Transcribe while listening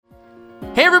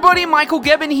Hey everybody, Michael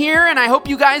Gebbs here, and I hope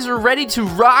you guys are ready to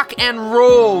rock and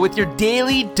roll with your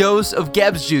daily dose of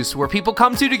Gebbs juice, where people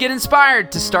come to get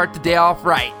inspired to start the day off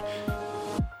right.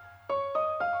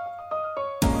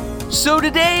 So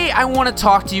today I want to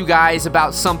talk to you guys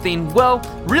about something, well,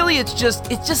 really it's just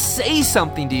say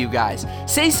something to you guys.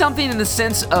 Say something in the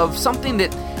sense of something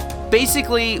that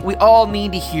basically we all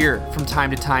need to hear from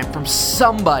time to time from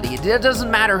somebody. It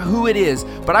doesn't matter who it is,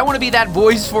 but I want to be that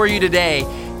voice for you today,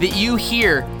 that you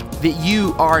hear that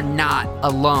you are not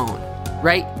alone,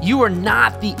 right? You are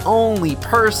not the only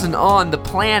person on the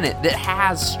planet that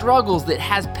has struggles, that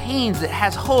has pains, that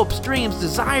has hopes, dreams,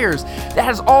 desires, that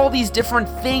has all these different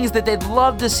things that they'd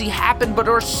love to see happen but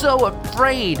are so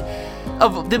afraid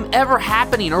of them ever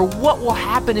happening, or what will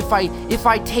happen if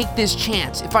I take this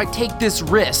chance, if I take this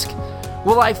risk.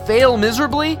 Will I fail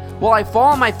miserably? Will I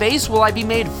fall on my face? Will I be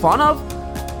made fun of?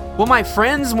 Will my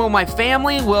friends, will my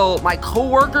family, will my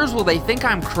coworkers, will they think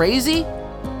I'm crazy?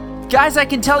 Guys, I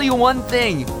can tell you one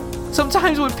thing.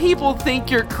 Sometimes when people think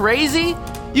you're crazy,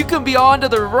 you can be on to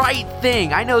the right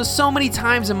thing. I know so many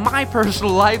times in my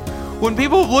personal life when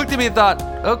people have looked at me and thought,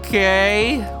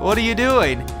 okay, what are you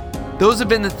doing? Those have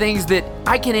been the things that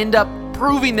I can end up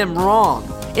proving them wrong.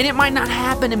 And it might not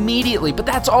happen immediately, but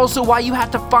that's also why you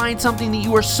have to find something that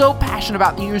you are so passionate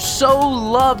about, that you so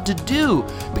love to do,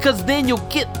 because then you'll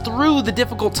get through the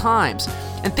difficult times.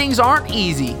 And things aren't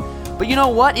easy, but you know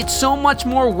what? It's so much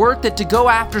more worth it to go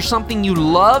after something you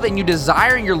love and you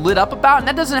desire and you're lit up about. And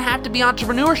that doesn't have to be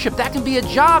entrepreneurship. That can be a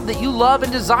job that you love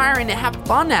and desire and have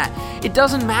fun at. It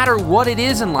doesn't matter what it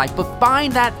is in life, but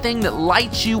find that thing that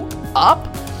lights you up,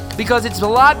 because it's a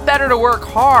lot better to work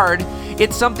hard.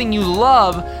 It's something you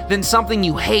love than something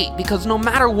you hate, because no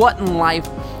matter what in life,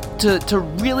 to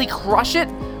really crush it,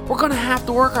 we're going to have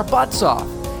to work our butts off.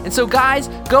 And so guys,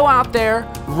 go out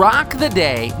there, rock the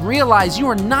day, realize you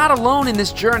are not alone in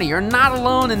this journey. You're not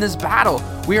alone in this battle.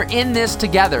 We are in this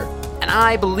together. And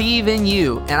I believe in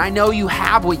you, and I know you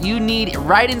have what you need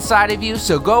right inside of you,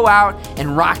 so go out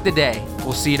and rock the day.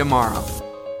 We'll see you tomorrow.